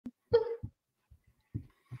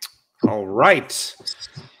All right.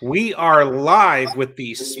 We are live with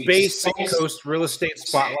the Space Coast Real Estate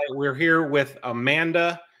Spotlight. We're here with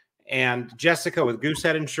Amanda and Jessica with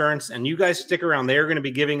Goosehead Insurance, and you guys stick around. They're going to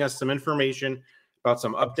be giving us some information about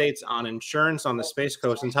some updates on insurance on the Space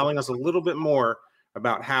Coast and telling us a little bit more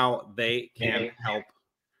about how they can help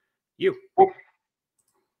you.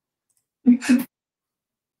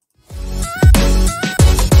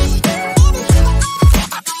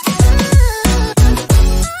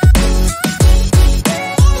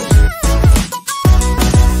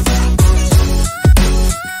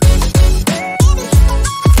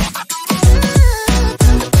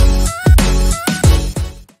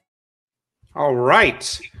 All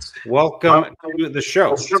right. Welcome to the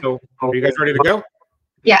show. So are you guys ready to go?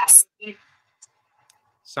 Yes.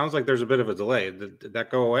 Sounds like there's a bit of a delay. Did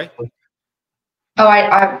that go away? Oh,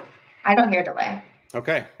 I don't hear delay.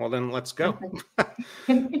 Okay, well then let's go.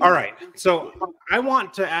 All right. So I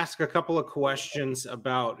want to ask a couple of questions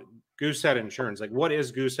about Goosehead Insurance. Like, what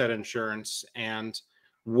is Goosehead Insurance and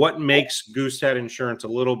what makes Goosehead Insurance a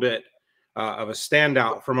little bit of a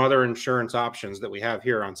standout from other insurance options that we have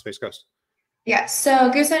here on Space Coast? Yes.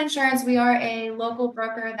 So Goosehead Insurance, we are a local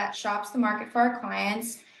broker that shops the market for our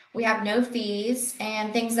clients. We have no fees,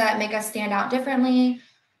 and things that make us stand out differently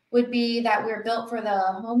would be that we're built for the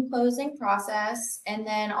home closing process. And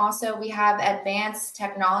then also we have advanced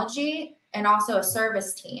technology and also a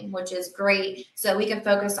service team, which is great. So we can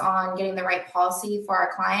focus on getting the right policy for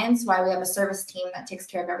our clients while we have a service team that takes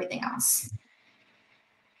care of everything else.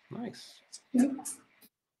 Nice. Yep.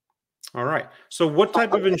 All right. So what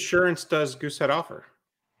type of insurance does Goosehead offer?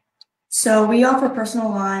 So we offer personal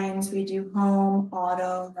lines. We do home,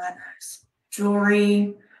 auto, renters,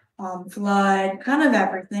 jewelry, flood, kind of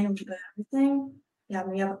everything. Yeah,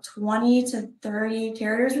 we have 20 to 30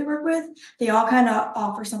 carriers we work with. They all kind of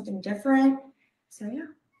offer something different. So yeah.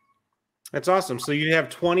 That's awesome. So you have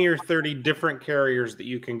 20 or 30 different carriers that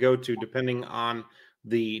you can go to depending on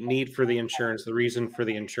the need for the insurance, the reason for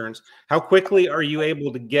the insurance. How quickly are you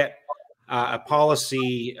able to get a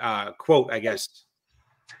policy quote, I guess?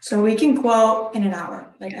 So we can quote in an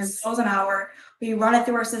hour, like as low as an hour. We run it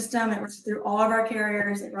through our system. It runs through all of our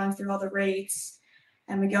carriers. It runs through all the rates,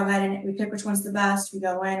 and we go ahead and we pick which one's the best. We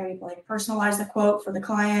go in, we like personalize the quote for the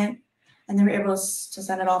client, and then we're able to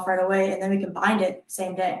send it off right away, and then we can bind it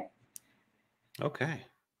same day. Okay.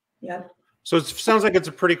 Yep. So it sounds like it's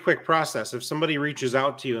a pretty quick process. If somebody reaches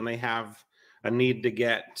out to you and they have a need to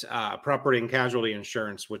get property and casualty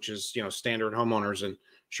insurance, which is, you know, standard homeowners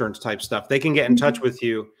insurance type stuff, they can get in touch with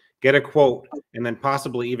you, get a quote, and then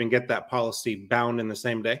possibly even get that policy bound in the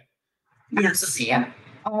same day. Yes. Yeah.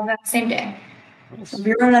 All that same day. So if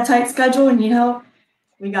you're on a tight schedule and need help,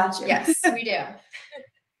 we got you. Yes, we do.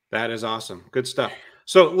 That is awesome. Good stuff.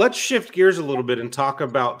 So let's shift gears a little bit and talk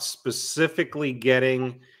about specifically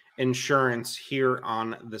getting insurance here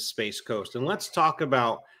on the Space Coast. And let's talk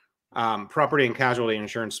about property and casualty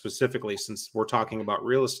insurance specifically, since we're talking about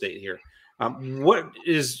real estate here. What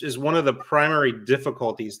is one of the primary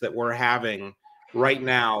difficulties that we're having right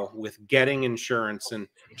now with getting insurance? And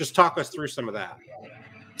just talk us through some of that.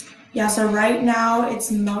 Yeah, so right now it's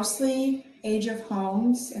mostly age of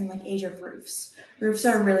homes and like age of roofs. Roofs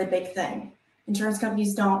are a really big thing. Insurance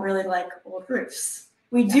companies don't really like old roofs.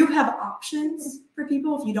 We do have options for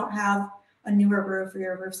people if you don't have a newer roof or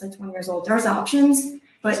your roof's like 20 years old. There's options,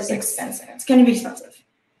 but it's expensive. It's going to be expensive.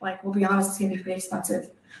 Like, we'll be honest, it's going to be pretty expensive.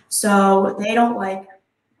 So they don't like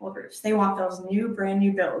old roofs. They want those new, brand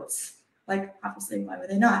new builds. Like, obviously, why would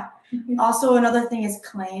they not? Also, another thing is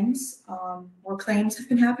claims. More claims have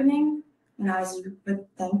been happening. And as you would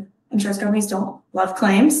think, insurance companies don't love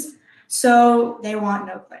claims. So they want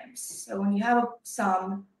no claims. So when you have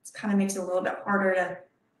some, it kind of makes it a little bit harder to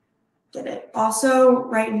get it. Also,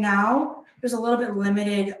 right now, there's a little bit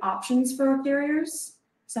limited options for carriers.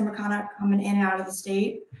 Some are kind of coming in and out of the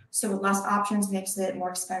state. So less options makes it more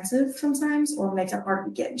expensive sometimes, or makes it harder to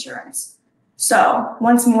get insurance. So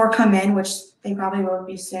once more come in, which they probably will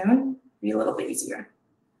be soon, it'll be a little bit easier.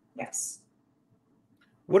 Yes.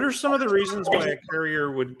 What are some of the reasons why a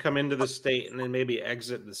carrier would come into the state and then maybe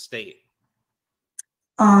exit the state?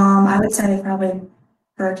 I would say probably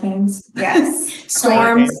hurricanes. Yes.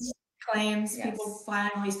 Storms, claims. Yes. People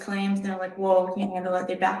file all these claims. They're like, whoa, we can't handle it.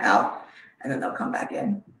 They back out, and then they'll come back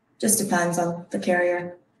in. Just depends on the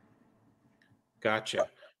carrier. Gotcha.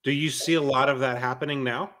 Do you see a lot of that happening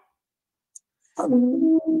now? A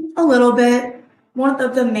little bit. One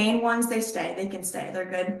of the main ones, they stay. They can stay. They're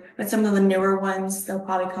good. But some of the newer ones, they'll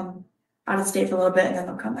probably come out of state for a little bit, and then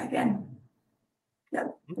they'll come back in.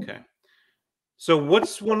 Yep. Okay. So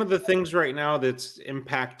what's one of the things right now that's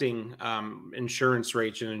impacting insurance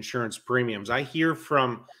rates and insurance premiums? I hear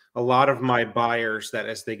from a lot of my buyers that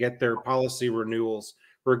as they get their policy renewals,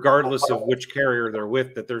 regardless of which carrier they're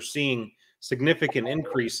with, that they're seeing significant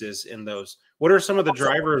increases in those. What are some of the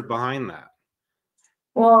drivers behind that?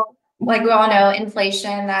 Well, like we all know,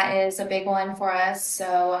 inflation, that is a big one for us.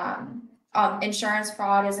 So insurance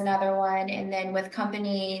fraud is another one. And then with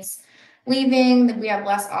companies leaving, we have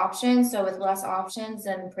less options. So with less options,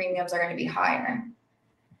 then premiums are going to be higher.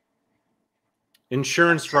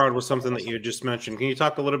 Insurance fraud was something that you just mentioned. Can you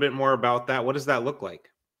talk a little bit more about that? What does that look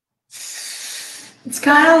like? It's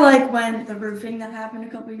kind of like when the roofing that happened a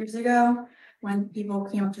couple years ago, when people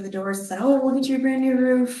came up to the doors and said, "Oh, we'll get you a brand new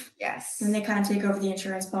roof." Yes. And they kind of take over the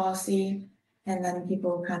insurance policy, and then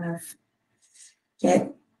people kind of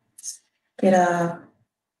get their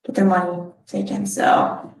money taken.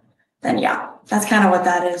 So then, yeah, that's kind of what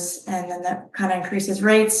that is, and then that kind of increases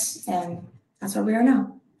rates, and that's where we are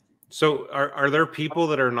now. So are there people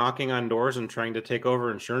that are knocking on doors and trying to take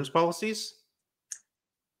over insurance policies?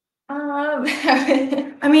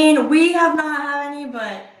 I mean, we have not had any,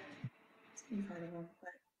 but we've heard of them.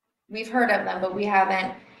 We've heard of them, but we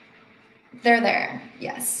haven't. They're there,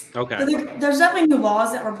 yes. Okay. So there's definitely new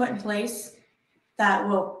laws that were put in place that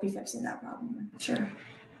will be fixing that problem, I'm sure.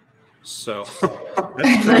 So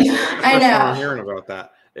that's great. I know. I'm hearing about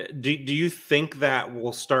that. Do you think that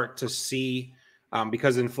we'll start to see,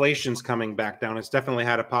 because inflation's coming back down, it's definitely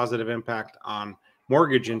had a positive impact on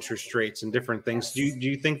mortgage interest rates and different things. Do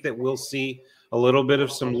you think that we'll see a little bit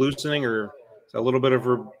of some loosening or a little bit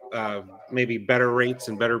of maybe better rates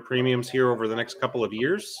and better premiums here over the next couple of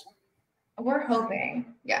years? We're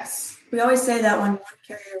hoping, yes. We always say that when one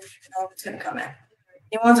carrier is going to come in.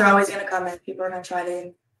 New ones are always going to come in. People are going to try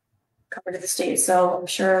to come into the state. So I'm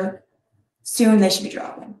sure soon they should be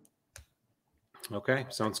dropping. Okay,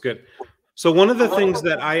 sounds good. So one of the things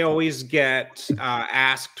that I always get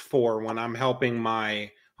asked for when I'm helping my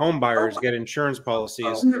home buyers get insurance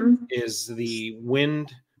policies is the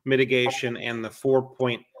wind mitigation and the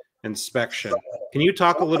 4-point inspection. Can you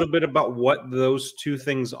talk a little bit about what those two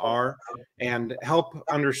things are and help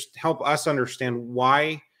us understand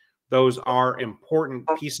why those are important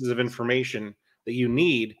pieces of information that you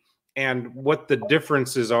need and what the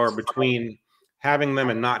differences are between having them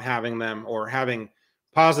and not having them, or having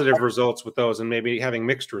positive results with those and maybe having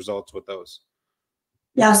mixed results with those?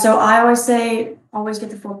 Yeah, so I always say, always get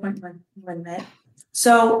the 4-point limit.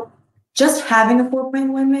 So just having a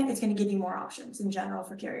 4-point limit is going to give you more options in general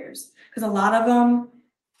for carriers, because a lot of them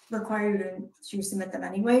require you to submit them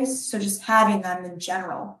anyways. So just having them in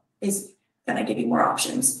general is going to give you more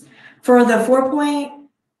options. For the 4-point,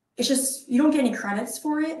 it's just, you don't get any credits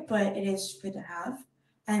for it, but it is good to have.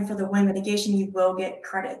 And for the wind mitigation, you will get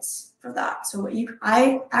credits for that. So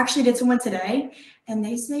I actually did someone today, and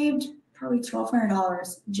they saved probably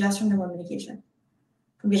 $1,200 just from the wind mitigation.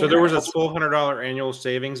 So there was a $1,200 annual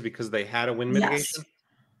savings because they had a wind mitigation?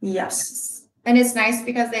 Yes. And it's nice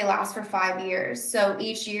because they last for 5 years. So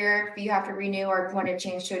each year, if you have to renew or want to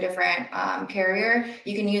change to a different carrier,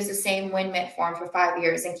 you can use the same wind mit form for 5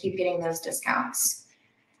 years and keep getting those discounts.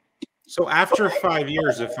 So after 5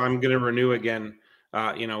 years, if I'm going to renew again,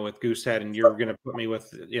 with Goosehead, and you're going to put me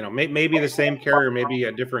with, maybe the same carrier, maybe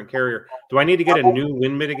a different carrier, do I need to get a new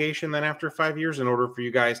wind mitigation then after 5 years in order for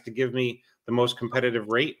you guys to give me the most competitive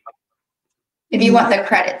rate? If you want the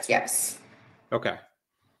credits, yes. Okay.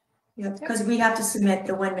 Yeah, because we have to submit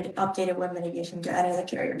the updated wind mitigation to any of the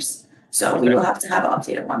carriers. So we will have to have an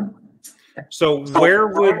updated one. So where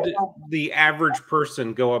would the average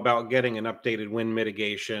person go about getting an updated wind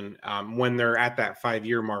mitigation when they're at that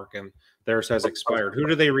 5-year mark and theirs has expired? Who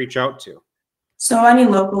do they reach out to? So any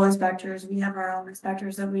local inspectors, we have our own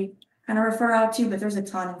inspectors that we kind of refer out to, but there's a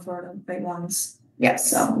ton in Florida, great ones. Yes.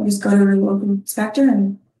 So we just go to the local inspector,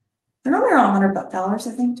 and they're only around $100,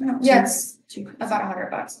 I think. Yes, about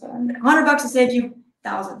 $100. $100 to save you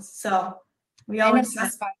thousands. So we always.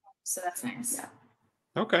 So that's nice.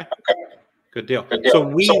 Yeah. Okay. Good deal. So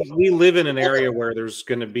we live in an area where there's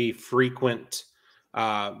going to be frequent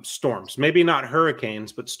storms, maybe not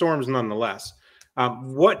hurricanes, but storms nonetheless.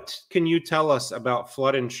 What can you tell us about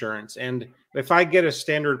flood insurance? And if I get a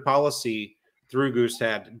standard policy through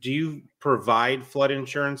Goosehead, do you provide flood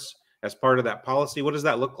insurance as part of that policy? What does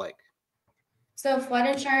that look like? So flood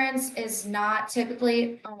insurance is not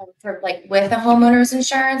typically for with a homeowner's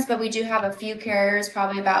insurance, but we do have a few carriers,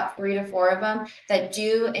 probably about 3 to 4 of them, that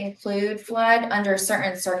do include flood under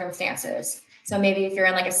certain circumstances. So maybe if you're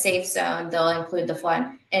in a safe zone, they'll include the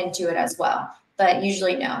flood into it as well. But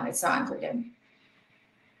usually, no, it's not included.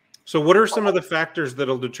 So what are some of the factors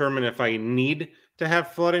that'll determine if I need to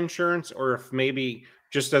have flood insurance, or if maybe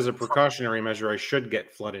just as a precautionary measure, I should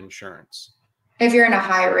get flood insurance? If you're in a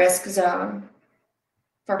high risk zone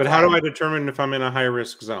for But how do I flood. determine if I'm in a high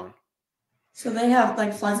risk zone? So they have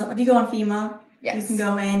like flood zone. If you go on FEMA, you Yes. can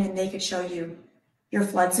go in and they could show you your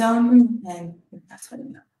flood zone, and that's what you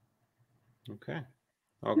know. Okay.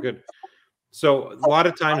 Oh, good. So a lot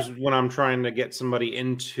of times when I'm trying to get somebody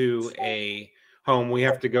into a home, we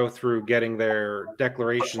have to go through getting their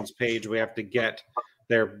declarations page. We have to get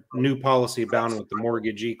their new policy bound with the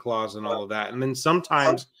mortgagee clause and all of that. And then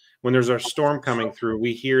sometimes when there's a storm coming through,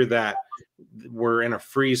 we hear that we're in a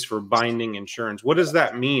freeze for binding insurance. What does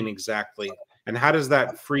that mean exactly? And how does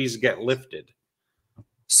that freeze get lifted?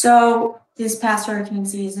 So this past hurricane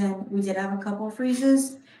season, we did have a couple of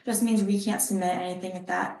freezes. Just means we can't submit anything at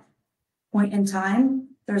that point in time.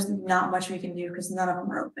 There's not much we can do because none of them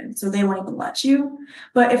are open. So they won't even let you.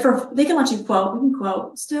 But if they can let you quote, we can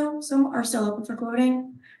quote still. Some are still open for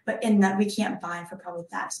quoting, but in that we can't bind for probably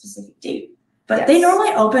that specific date. But they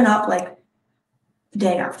normally open up like the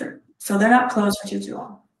day after. So they're not closed for too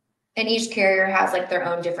long. And each carrier has like their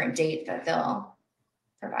own different date that they'll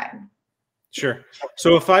provide. Sure.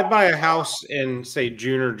 So if I buy a house in, say,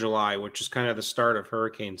 June or July, which is kind of the start of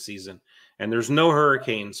hurricane season, and there's no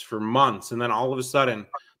hurricanes for months, and then all of a sudden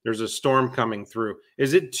there's a storm coming through,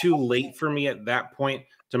 is it too late for me at that point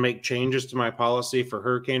to make changes to my policy for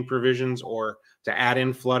hurricane provisions or to add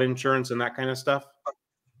in flood insurance and that kind of stuff?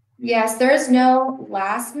 Yes, there is no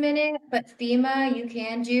last minute, but FEMA you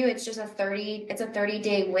can do. It's just a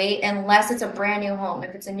 30-day wait unless it's a brand new home.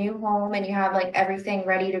 If it's a new home and you have like everything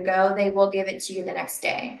ready to go, they will give it to you the next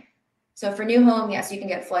day. So for new home, yes, you can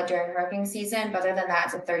get flood during hurricane season, but other than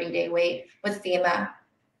that, it's a 30-day wait with FEMA.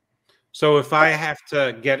 So if I have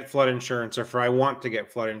to get flood insurance, or if I want to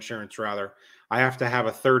get flood insurance rather, I have to have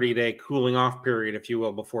a 30-day cooling off period, if you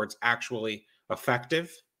will, before it's actually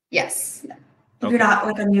effective? Yes. If you're not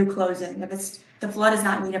like a new closing, if it's the flood is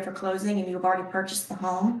not needed for closing and you've already purchased the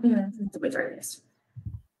home, the way 30 days.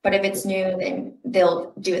 But if it's new, then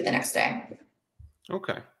they'll do it the next day.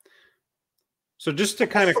 Okay. So just to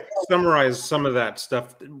kind of summarize some of that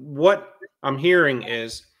stuff, what I'm hearing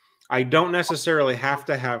is I don't necessarily have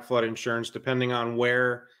to have flood insurance depending on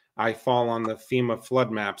where I fall on the FEMA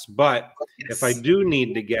flood maps. But if I do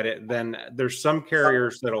need to get it, then there's some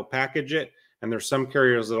carriers that'll package it, and there's some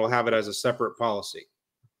carriers that'll have it as a separate policy.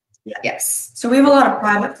 Yes. So we have a lot of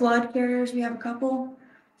private flood carriers. We have a couple.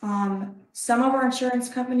 Some of our insurance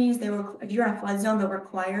companies, if you're in a flood zone, they'll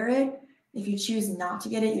require it. If you choose not to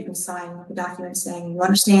get it, you can sign the document saying you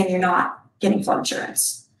understand you're not getting flood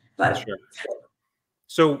insurance. But sure.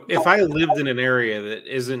 So if I lived in an area that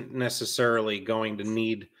isn't necessarily going to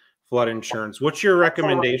need flood insurance, what's your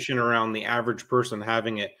recommendation around the average person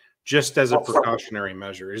having it just as a precautionary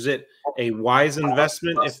measure? Is it a wise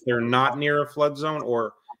investment if they're not near a flood zone,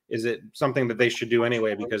 or is it something that they should do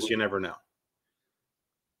anyway because you never know?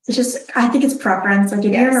 it's just, I think it's preference. Like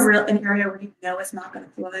if you're in an area where you know it's not going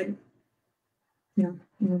to flood,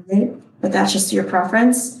 right? But that's just your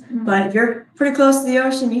preference. But if you're pretty close to the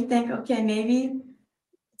ocean, you think, okay, maybe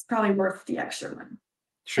it's probably worth the extra money.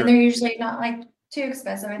 Sure. And they're usually not like too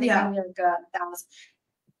expensive. I think maybe like $1,000.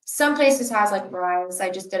 Some places has like Rise. I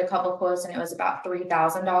just did a couple quotes and it was about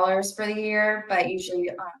 $3,000 for the year, but usually you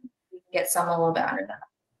can get some a little bit under that.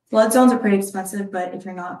 Flood zones are pretty expensive, but if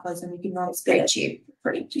you're not a flood zone, you can always get it cheap,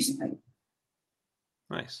 pretty decent.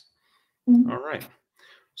 Nice. All right.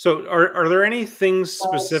 So are there any things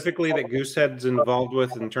specifically that Goosehead's involved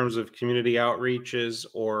with in terms of community outreaches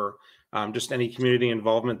or just any community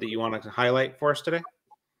involvement that you want to highlight for us today?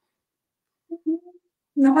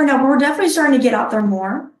 No, we're definitely starting to get out there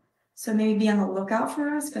more. So maybe be on the lookout for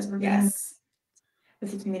us because we're getting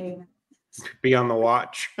with the community. Be on the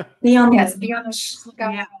watch. Be on Be on the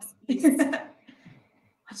lookout.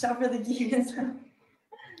 Watch out for the geese.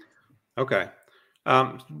 Okay.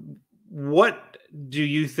 What do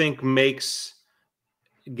you think makes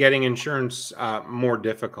getting insurance more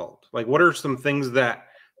difficult? Like, what are some things that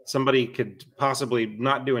somebody could possibly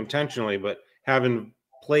not do intentionally, but have in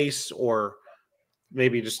place, or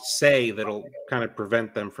maybe just say that'll kind of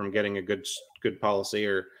prevent them from getting a good policy,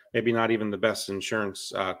 or maybe not even the best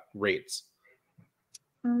insurance rates?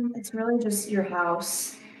 It's really just your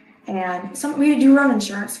house, and we do run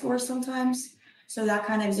insurance for sometimes. So that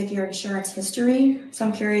kind of is like your insurance history.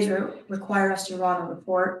 Some carriers require us to run a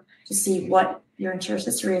report to see what your insurance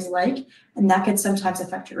history is like, and that can sometimes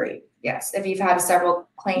affect your rate. Yes, if you've had several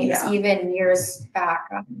claims, even years back,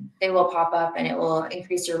 they will pop up and it will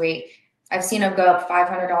increase your rate. I've seen them go up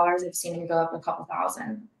 $500. I've seen them go up a couple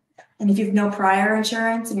thousand. And if you have no prior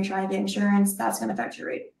insurance and you're trying to get insurance, that's going to affect your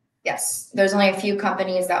rate. Yes, there's only a few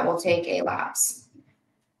companies that will take a lapse.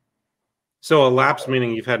 So a lapse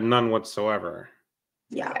meaning you've had none whatsoever.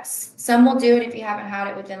 Yeah. Yes, some will do it if you haven't had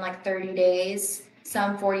it within like 30 days,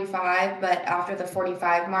 some 45, but after the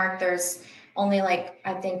 45 mark, there's only like,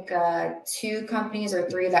 I think 2 companies or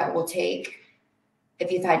 3 that will take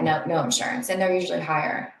if you've had no insurance, and they're usually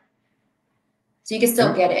higher. So you can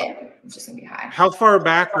still get it, it's just gonna be high. How far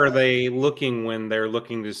back are they looking when they're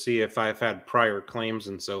looking to see if I've had prior claims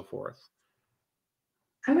and so forth?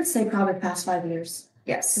 I would say probably past 5 years.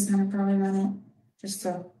 Yes. Is gonna probably run it. Just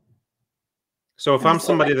so. So if I'm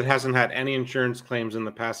somebody that hasn't had any insurance claims in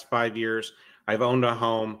the past 5 years, I've owned a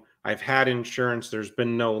home, I've had insurance, there's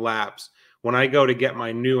been no lapse. When I go to get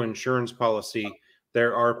my new insurance policy,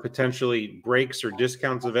 there are potentially breaks or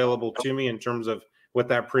discounts available to me in terms of what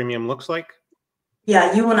that premium looks like?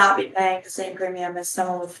 Yeah, you will not be paying the same premium as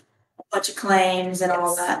someone with a bunch of claims and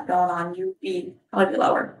all that going on. You'd be probably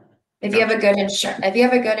lower. If you have a good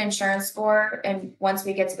insurance score, and once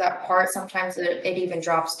we get to that part, sometimes it even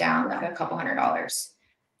drops down like a couple $100.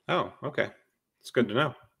 Oh, okay. It's good to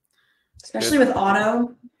know. Especially with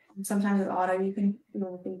auto. Sometimes with auto, you can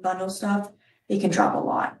bundle stuff. It can drop a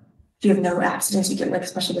lot. If you have no accidents, you get like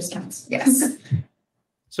special discounts. Yes.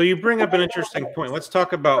 So you bring up an interesting point. Let's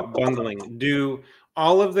talk about bundling. Do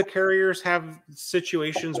all of the carriers have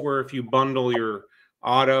situations where if you bundle your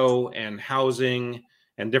auto and housing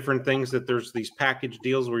and different things that there's these package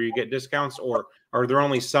deals where you get discounts, or are there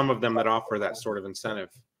only some of them that offer that sort of incentive?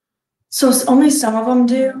 So only some of them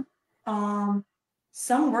do.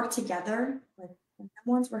 Some work together. Like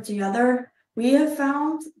ones work together. We have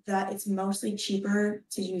found that it's mostly cheaper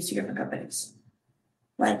to use 2 different companies,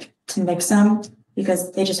 like to mix them,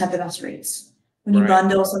 because they just have the best rates. When you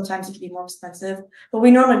bundle, sometimes it can be more expensive, but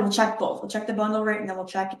we normally will check both. We'll check the bundle rate and then we'll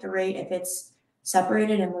check the rate if it's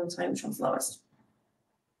separated, and we'll tell you which one's lowest.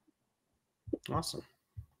 Awesome.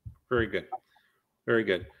 Very good. Very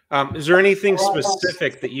good. Is there anything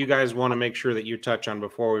specific that you guys want to make sure that you touch on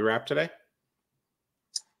before we wrap today?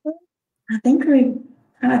 I think we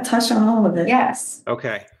kind of touched on all of it. Yes.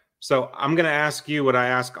 Okay. So I'm going to ask you what I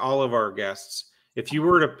ask all of our guests. If you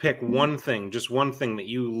were to pick one thing, just one thing that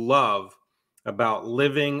you love about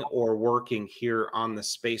living or working here on the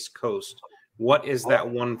Space Coast, what is that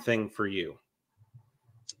one thing for you?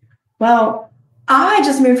 Well, I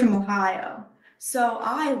just moved from Ohio, so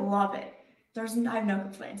I love it. I have no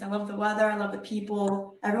complaints. I love the weather. I love the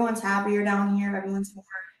people. Everyone's happier down here. Everyone's more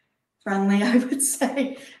friendly, I would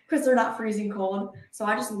say, because they're not freezing cold. So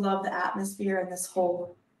I just love the atmosphere in this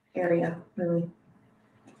whole area, really.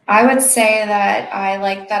 I would say that I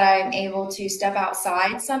like that I'm able to step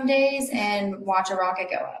outside some days and watch a rocket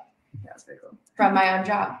go up. That's pretty cool. From my own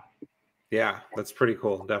job. Yeah, that's pretty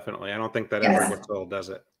cool. Definitely. I don't think that ever gets old, does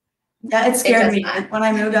it? Yeah, it scared me. When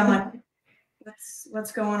I moved, I'm like,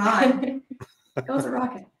 what's going on? It was a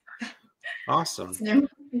rocket. Awesome.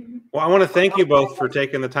 Well, I want to thank you both for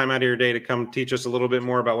taking the time out of your day to come teach us a little bit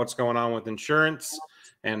more about what's going on with insurance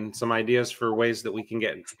and some ideas for ways that we can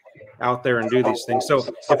get out there and do these things. So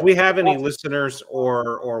if we have any listeners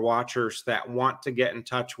or watchers that want to get in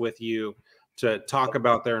touch with you to talk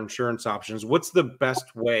about their insurance options, what's the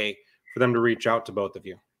best way for them to reach out to both of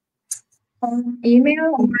you?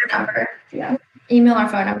 Email or phone number. Yeah. Email or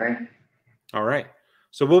phone number. All right.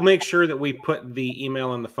 So we'll make sure that we put the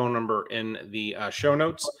email and the phone number in the show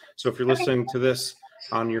notes. So if you're listening to this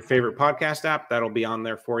on your favorite podcast app, that'll be on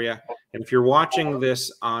there for you. And if you're watching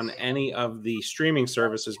this on any of the streaming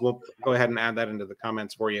services, we'll go ahead and add that into the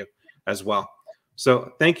comments for you as well.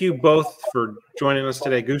 So thank you both for joining us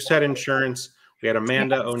today. Goosehead Insurance. We had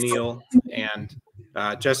Amanda O'Neill and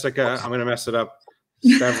Jessica. I'm going to mess it up.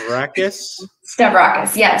 Stavrakas.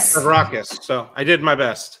 Stavrakas, yes. Stavrakas. So I did my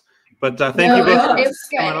best. But thank you both. It was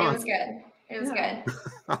good. It was good. It was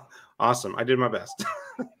good. Awesome. I did my best.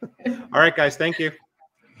 All right, guys. Thank you.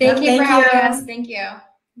 Thank you for having us. Thank you.